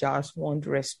ones that just won't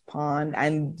respond.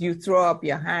 And you throw up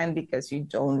your hand because you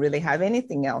don't really have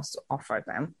anything else to offer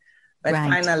them. But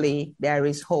Finally, there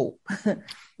is hope.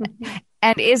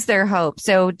 And is there hope?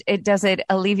 So does it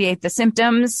alleviate the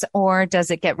symptoms, or does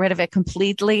it get rid of it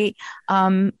completely?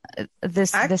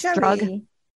 This drug?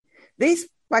 This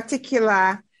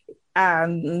particular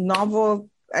novel,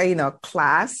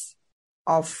 class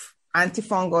of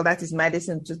antifungal, that is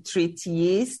medicine to treat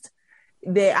yeast,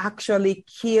 they actually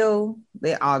kill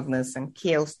the organism,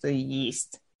 kills the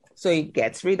yeast. So it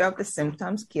gets rid of the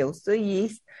symptoms, kills the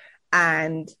yeast,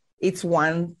 and it's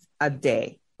one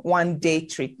day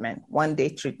treatment,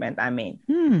 I mean.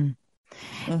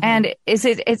 Mm-hmm. And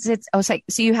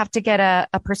so you have to get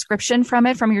a prescription from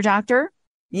your doctor?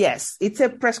 Yes, it's a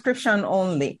prescription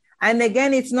only. And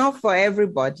again, it's not for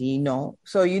everybody,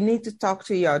 So you need to talk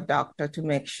to your doctor to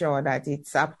make sure that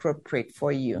it's appropriate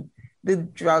for you. The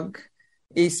drug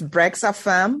is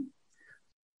Brexafemme,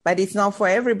 but it's not for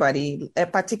everybody,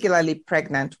 particularly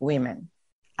pregnant women.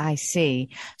 I see.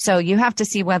 So you have to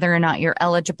see whether or not you're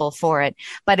eligible for it,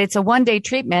 but it's a one-day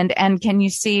treatment. And can you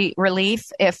see relief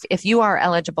if you are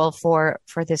eligible for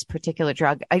this particular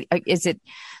drug? Is it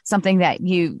something that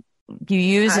you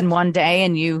use in one day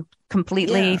and you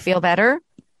completely feel better?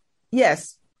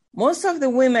 Yes. Most of the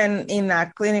women in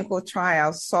our clinical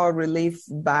trials saw relief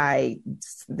by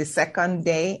the second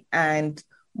day, and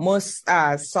most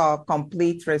saw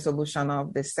complete resolution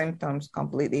of the symptoms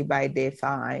completely by day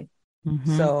 5.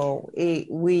 Mm-hmm. So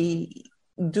we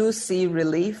do see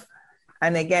relief.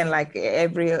 And again, like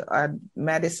every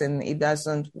medicine, it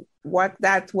doesn't work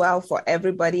that well for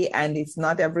everybody, and it's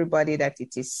not everybody that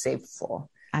it is safe for.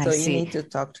 So you need to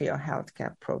talk to your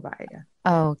healthcare provider.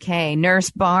 Okay.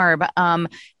 Nurse Barb,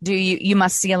 you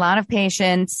must see a lot of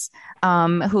patients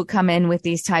who come in with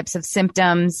these types of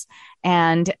symptoms,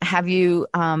 and have you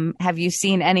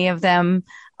seen any of them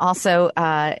also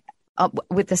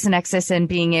with the Synexus and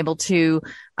being able to,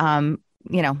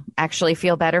 actually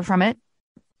feel better from it?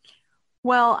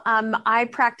 Well, I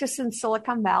practice in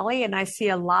Silicon Valley, and I see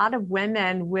a lot of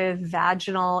women with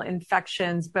vaginal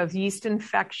infections, both yeast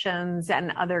infections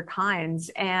and other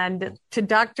kinds. And to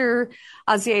Dr.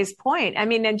 Azier's point, I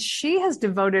mean, and she has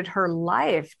devoted her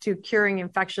life to curing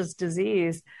infectious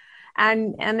disease.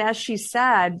 And as she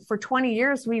said, for 20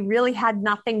 years, we really had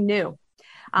nothing new.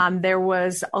 There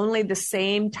was only the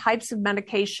same types of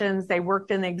medications. They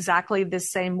worked in exactly the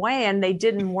same way, and they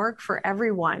didn't work for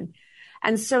everyone.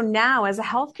 And so now, as a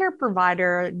healthcare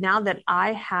provider, now that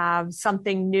I have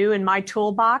something new in my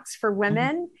toolbox for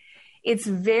women, it's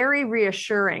very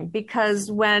reassuring,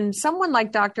 because when someone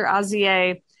like Dr.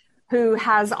 Azier, who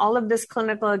has all of this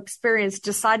clinical experience,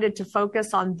 decided to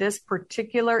focus on this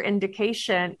particular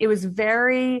indication, it was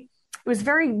very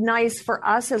nice for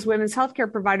us as women's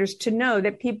healthcare providers to know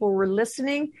that people were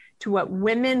listening to what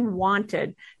women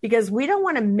wanted, because we don't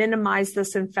want to minimize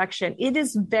this infection. It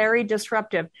is very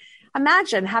disruptive.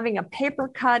 Imagine having a paper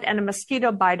cut and a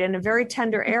mosquito bite in a very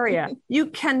tender area. You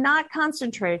cannot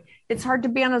concentrate. It's hard to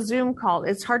be on a Zoom call.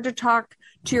 It's hard to talk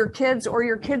to your kids or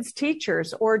your kids'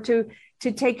 teachers, or to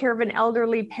take care of an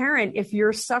elderly parent if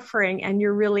you're suffering and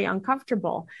you're really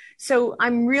uncomfortable. So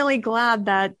I'm really glad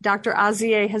that Dr.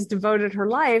 Azier has devoted her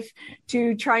life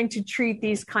to trying to treat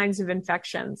these kinds of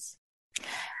infections.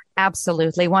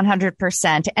 Absolutely,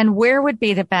 100%. And where would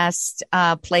be the best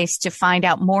place to find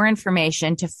out more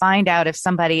information, to find out if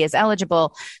somebody is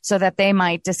eligible so that they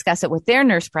might discuss it with their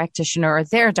nurse practitioner or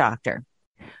their doctor?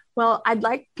 Well, I'd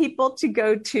like people to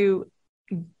go to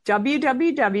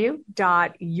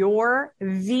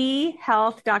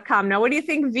www.yourvhealth.com. Now, what do you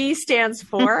think V stands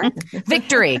for?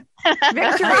 Victory.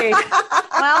 Victory.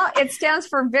 Well, it stands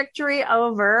for victory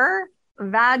over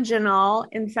vaginal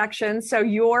infection. So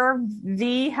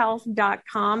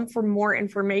yourvhealth.com for more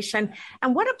information.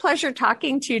 And what a pleasure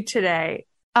talking to you today.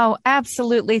 Oh,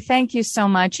 absolutely. Thank you so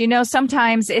much. You know,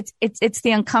 sometimes it's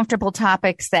the uncomfortable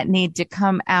topics that need to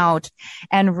come out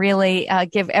and really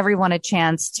give everyone a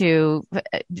chance to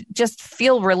just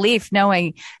feel relief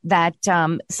knowing that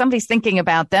somebody's thinking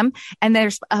about them, and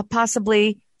there's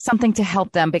possibly something to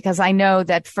help them, because I know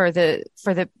that for the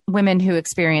women who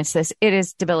experience this, it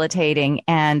is debilitating,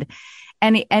 and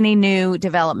any new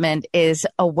development is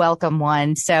a welcome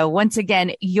one. So once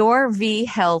again,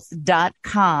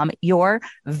 yourvhealth.com, your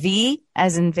V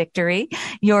as in victory,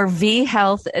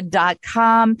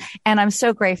 yourvhealth.com. And I'm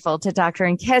so grateful to Dr.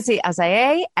 Nkezi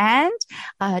Azier and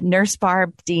Nurse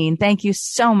Barb Dean. Thank you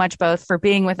so much both for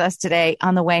being with us today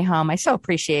on the way home. I so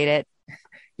appreciate it.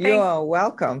 You're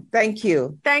welcome. Thank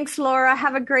you. Thanks, Laura.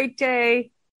 Have a great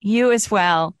day. You as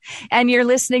well. And you're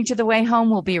listening to The Way Home.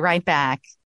 We'll be right back.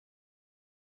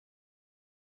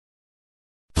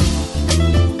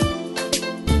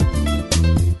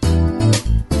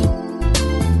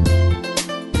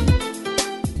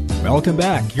 Welcome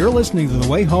back. You're listening to The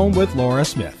Way Home with Laura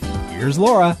Smith. Here's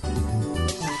Laura.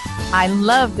 I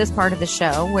love this part of the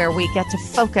show where we get to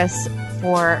focus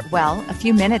for, well, a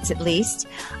few minutes at least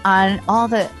on all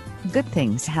the good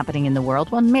things happening in the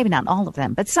world. Well, maybe not all of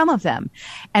them, but some of them.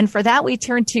 And for that, we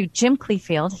turn to Jim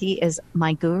Cleefield. He is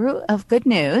my guru of good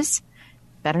news,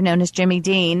 better known as Jimmy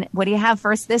Dean. What do you have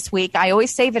for us this week? I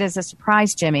always save it as a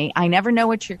surprise, Jimmy. I never know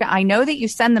what I know that you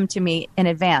send them to me in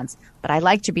advance, but I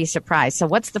like to be surprised. So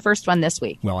what's the first one this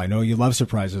week? Well, I know you love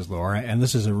surprises, Laura, and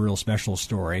this is a real special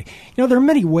story. You know, there are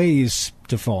many ways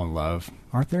to fall in love,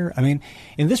 aren't there? I mean,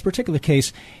 in this particular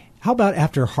case, how about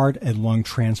after heart and lung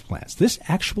transplants? This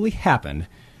actually happened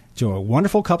to a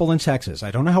wonderful couple in Texas.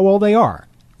 I don't know how old they are.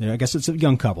 I guess it's a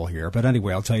young couple here, but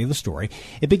anyway, I'll tell you the story.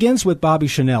 It begins with Bobby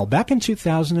Chanel. Back in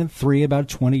 2003, about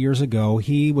 20 years ago,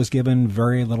 he was given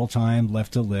very little time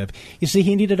left to live. You see,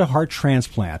 he needed a heart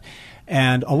transplant.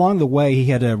 And along the way, he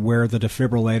had to wear the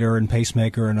defibrillator and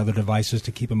pacemaker and other devices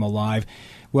to keep him alive.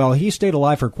 Well, he stayed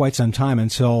alive for quite some time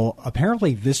until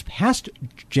apparently this past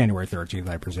January 13th,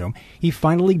 I presume, he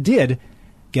finally did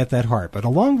get that heart. But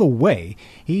along the way,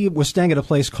 he was staying at a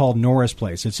place called Norris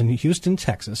Place. It's in Houston,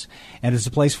 Texas, and it's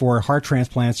a place for heart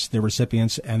transplants, their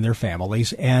recipients, and their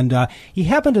families. And he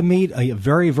happened to meet a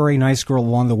very, very nice girl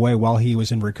along the way while he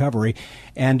was in recovery.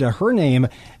 And her name,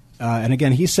 and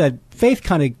again, he said faith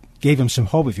kind of gave him some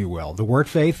hope, if you will. The word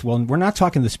faith, well, we're not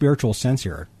talking the spiritual sense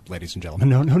here, ladies and gentlemen.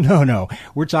 No.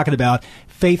 We're talking about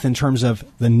faith in terms of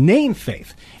the name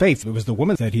Faith. Faith, it was the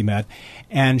woman that he met,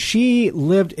 and she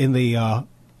lived in the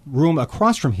room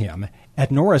across from him, at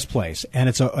Nora's place, and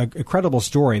it's a incredible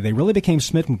story. They really became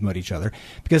smitten with each other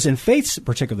because in Faith's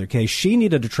particular case, she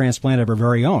needed a transplant of her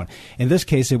very own. In this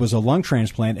case, it was a lung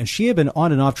transplant, and she had been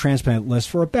on and off transplant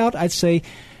lists for about, I'd say,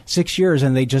 6 years,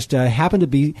 and they just happened to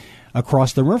be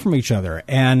across the room from each other,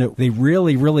 and they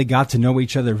really, really got to know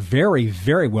each other very,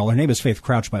 very well. Her name is Faith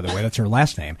Crouch, by the way. That's her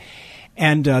last name.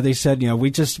 And they said,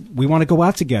 we want to go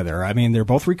out together. I mean, they're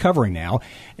both recovering now,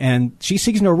 and she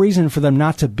sees no reason for them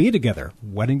not to be together.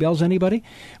 Wedding bells, anybody?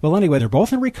 Well, anyway, they're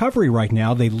both in recovery right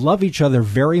now. They love each other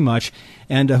very much,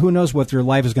 and who knows what their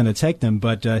life is going to take them,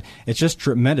 but it's just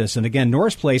tremendous. And again,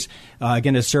 Nora's Place,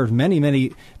 has served many,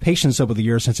 many patients over the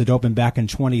years since it opened back in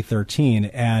 2013.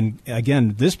 And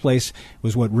again, this place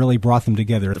was what really brought them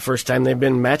together. The first time they've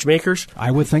been matchmakers?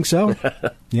 I would think so.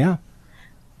 Yeah.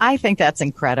 I think that's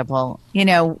incredible,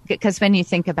 because when you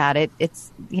think about it,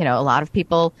 it's, a lot of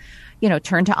people,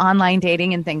 turn to online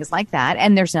dating and things like that.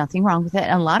 And there's nothing wrong with it.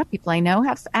 And a lot of people I know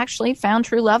have actually found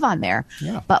true love on there.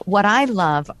 Yeah. But what I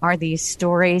love are these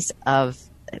stories of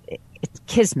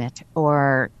kismet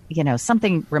or,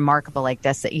 something remarkable like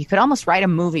this that you could almost write a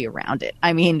movie around it.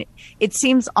 I mean, it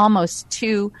seems almost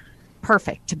too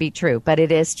perfect to be true, but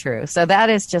it is true. So that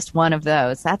is just one of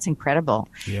those. That's incredible.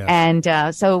 Yes.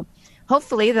 And so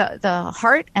hopefully the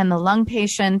heart and the lung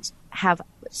patient have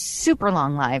super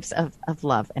long lives of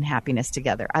love and happiness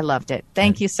together. I loved it.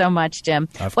 Thank you so much, Jim.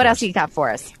 What else you got for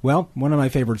us? Well, one of my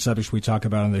favorite subjects we talk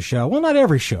about on the show, well, not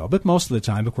every show, but most of the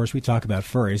time, of course, we talk about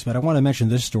furries. But I want to mention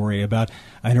this story about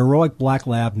an heroic black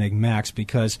lab named Max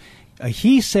because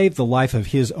he saved the life of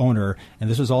his owner, and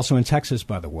this was also in Texas,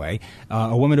 by the way,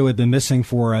 a woman who had been missing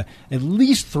for at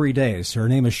least 3 days. Her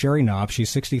name is Sherry Knopp. She's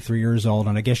 63 years old,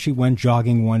 and I guess she went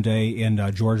jogging one day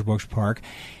in George Bush Park.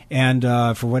 And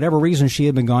for whatever reason, she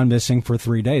had been gone missing for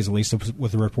 3 days, at least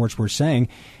what the reports were saying,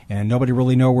 and nobody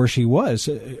really knew where she was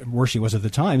at the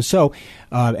time. So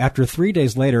after 3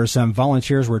 days later, some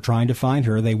volunteers were trying to find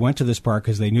her. They went to this park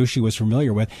because they knew she was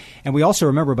familiar with. And we also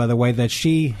remember, by the way, that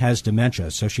she has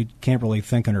dementia, so she can't really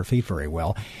think on her feet very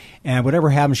well. And whatever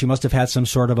happened, she must have had some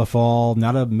sort of a fall,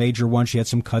 not a major one. She had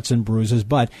some cuts and bruises.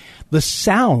 But the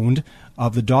sound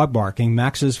of the dog barking,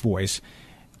 Max's voice,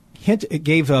 it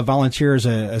gave volunteers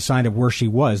a sign of where she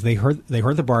was. They heard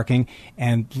the barking,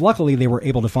 and luckily they were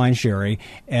able to find Sherry.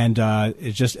 And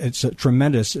it's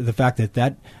tremendous, the fact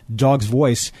that dog's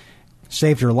voice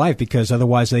saved her life, because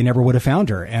otherwise they never would have found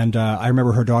her. And I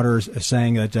remember her daughter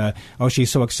saying that, she's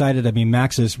so excited. I mean,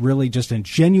 Max is really just a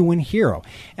genuine hero.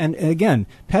 And again,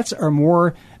 pets are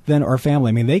more than our family.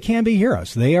 I mean, they can be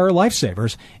heroes. They are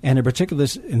lifesavers. And in particular,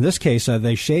 in this case,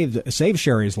 they saved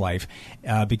Sherry's life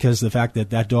because the fact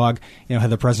that dog, had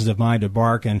the presence of mind to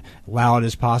bark and loud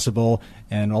as possible.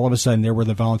 And all of a sudden, there were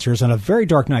the volunteers on a very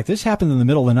dark night. This happened in the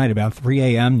middle of the night, about 3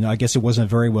 a.m. I guess it wasn't a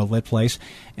very well-lit place.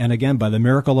 And again, by the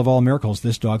miracle of all miracles,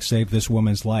 this dog saved this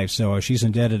woman's life. So she's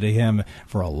indebted to him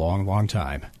for a long, long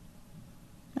time.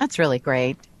 That's really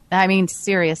great. I mean,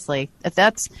 seriously, if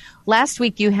that's last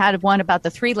week you had one about the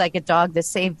three-legged dog that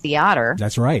saved the otter.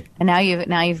 That's right. And now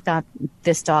you've got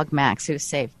this dog, Max, who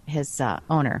saved his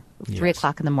owner 3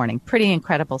 o'clock in the morning. Pretty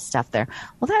incredible stuff there.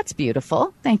 Well, that's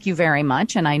beautiful. Thank you very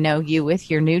much. And I know you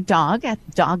with your new dog at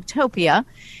Dogtopia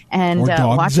and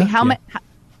watching how many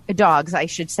dogs, I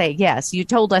should say. Yes, you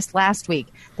told us last week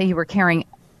that you were carrying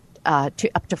up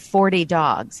to 40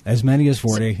 dogs. As many as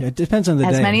 40. It depends on the day.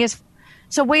 As many as.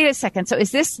 So wait a second. So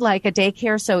is this like a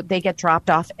daycare, so they get dropped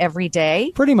off every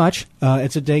day? Pretty much.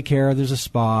 It's a daycare. There's a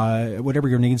spa, whatever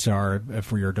your needs are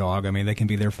for your dog. I mean, they can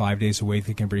be there 5 days a week.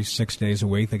 They can be 6 days a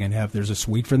week. There's a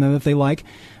suite for them if they like.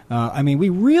 I mean, we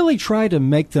really try to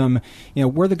make them,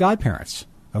 we're the godparents.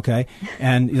 Okay.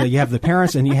 And you have the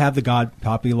parents and you have the god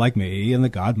puppy like me and the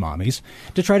god mommies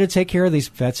to try to take care of these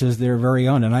pets as their very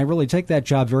own. And I really take that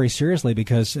job very seriously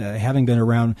because having been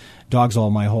around dogs all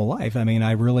my whole life, I mean,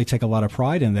 I really take a lot of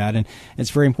pride in that. And it's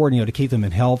very important, to keep them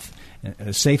in health,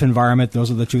 a safe environment.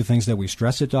 Those are the two things that we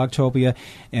stress at Dogtopia.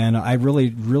 And I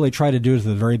really, really try to do it to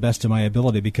the very best of my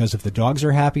ability, because if the dogs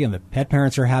are happy and the pet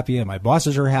parents are happy and my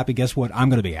bosses are happy, guess what? I'm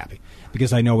going to be happy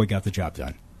because I know we got the job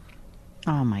done.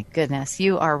 Oh, my goodness.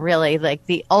 You are really like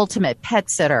the ultimate pet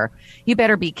sitter. You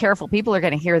better be careful. People are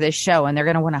going to hear this show and they're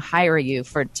going to want to hire you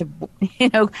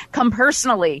to come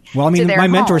personally. Well, I mean, to my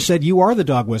mentor home. said, you are the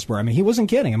dog whisperer. I mean, he wasn't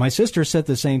kidding. And my sister said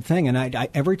the same thing. And I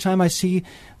every time I see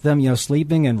them,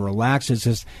 sleeping and relaxed, it's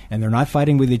just, and they're not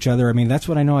fighting with each other. I mean, that's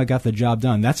when I know I got the job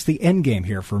done. That's the end game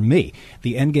here for me.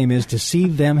 The end game is to see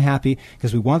them happy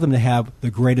because we want them to have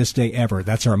the greatest day ever.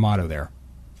 That's our motto there.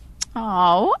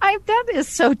 Oh, that is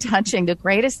so touching. The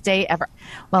greatest day ever.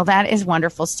 Well, that is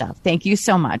wonderful stuff. Thank you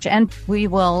so much. And we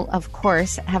will, of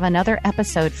course, have another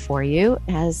episode for you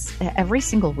as every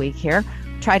single week here.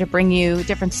 Try to bring you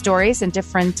different stories and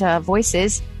different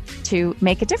voices to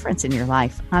make a difference in your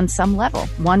life on some level,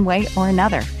 one way or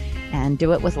another, and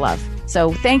do it with love.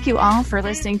 So thank you all for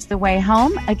listening to The Way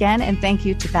Home again, and thank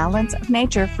you to Balance of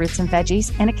Nature fruits and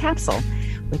veggies in a capsule,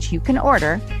 which you can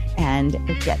order and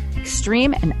get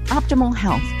extreme and optimal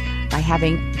health by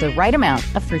having the right amount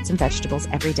of fruits and vegetables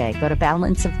every day. Go to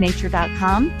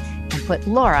balanceofnature.com and put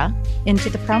Laura into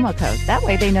the promo code. That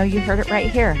way they know you heard it right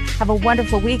here. Have a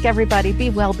wonderful week, everybody. Be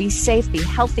well, be safe, be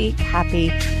healthy, happy,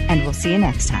 and we'll see you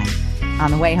next time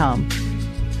on The Way Home.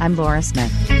 I'm Laura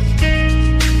Smith.